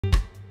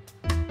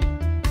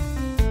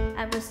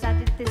will start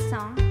with this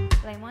song,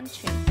 Lemon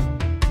Tree.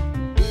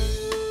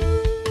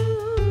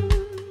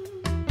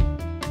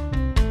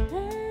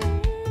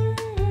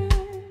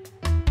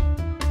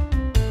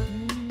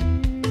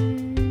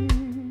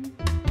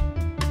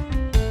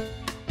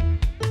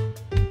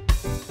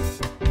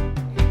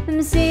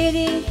 I'm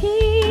sitting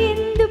here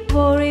in the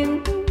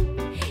boring room.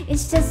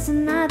 It's just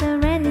another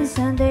rainy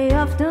Sunday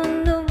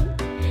afternoon.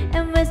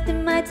 I'm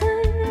wasting my time,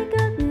 I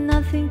got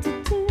nothing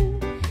to do.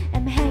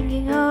 I'm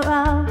hanging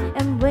around,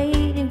 I'm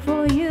waiting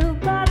for you,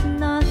 but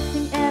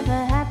nothing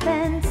ever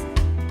happens.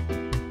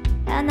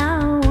 And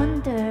I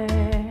wonder,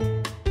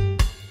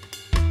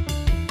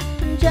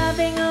 I'm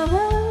driving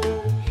around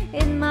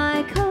in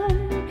my car.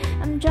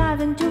 I'm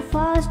driving too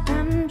fast,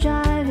 I'm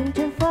driving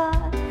too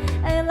far.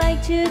 I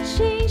like to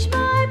change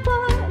my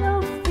point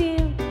of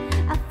view.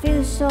 I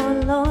feel so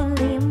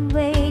lonely, I'm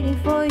waiting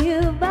for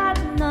you, but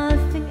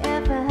nothing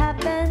ever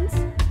happens.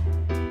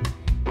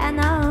 And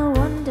I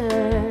wonder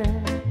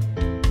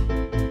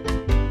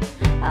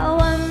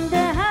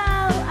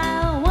how,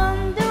 I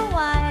wonder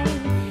why.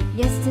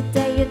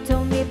 Yesterday you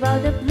told me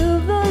about the blue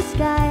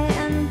sky,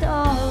 and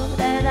all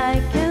that I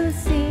can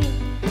see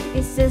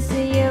is just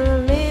a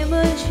yellow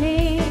lemon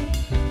tree.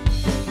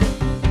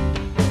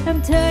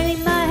 I'm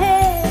turning my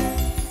head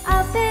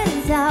up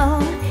and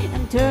down.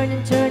 I'm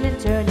turning, turning,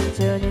 turning,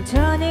 turning,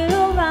 turning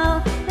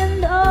around,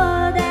 and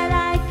all that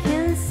I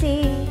can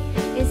see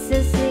is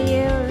just a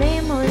yellow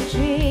lemon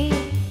tree.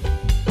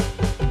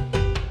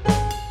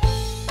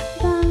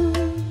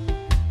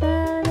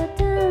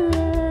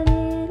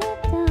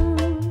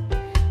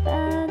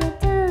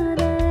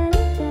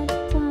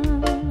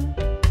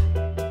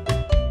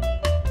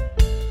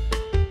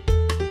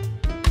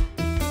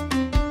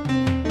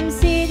 I'm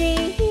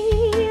sitting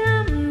here,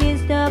 I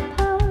miss the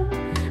park.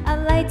 I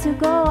like to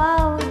go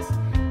out,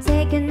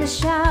 taking a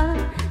shower.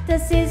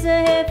 This is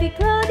a heavy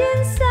cloud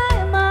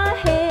inside my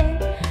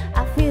head.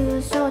 I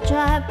feel so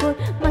dry, I put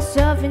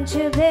myself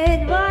into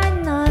bed. Why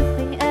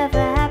nothing ever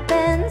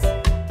happens?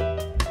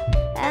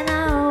 And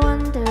I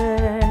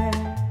wonder,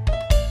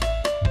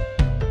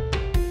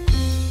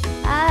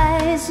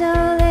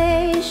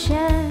 isolation,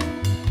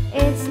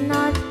 it's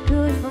not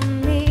good for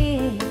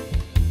me.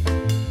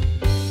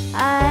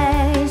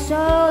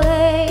 Isolation,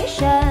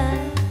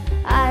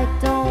 I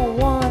don't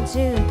want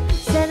to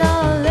stand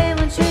on a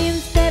lemon tree. I'm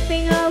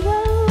stepping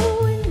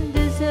around in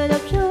this sort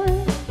of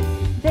joy.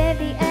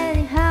 Baby,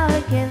 anyhow,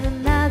 I get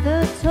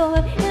another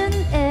toy, and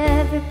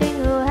everything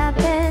will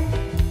happen.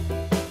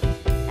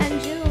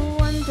 And you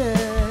wonder,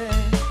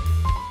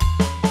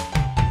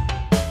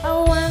 I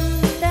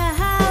wonder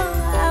how,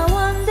 I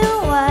wonder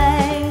why.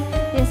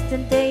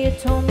 Yesterday you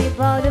told me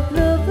about the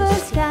blue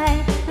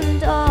sky,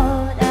 and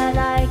all that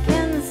I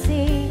can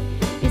see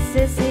is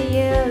just a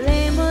yellow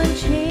lemon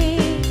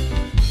tree.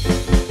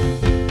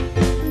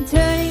 I'm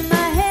turning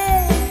my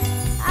head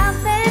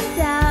up and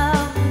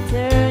down,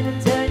 turning,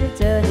 turning,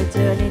 turning,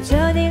 turning,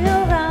 turning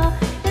around,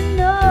 and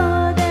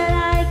all that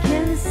I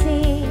can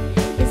see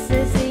is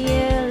just a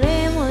yellow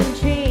lemon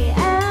tree.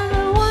 And I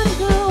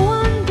wonder,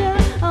 wonder,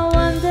 I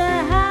wonder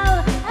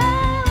how, I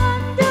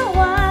wonder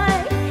why.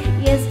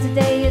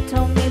 Yesterday you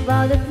told me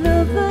about the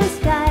blue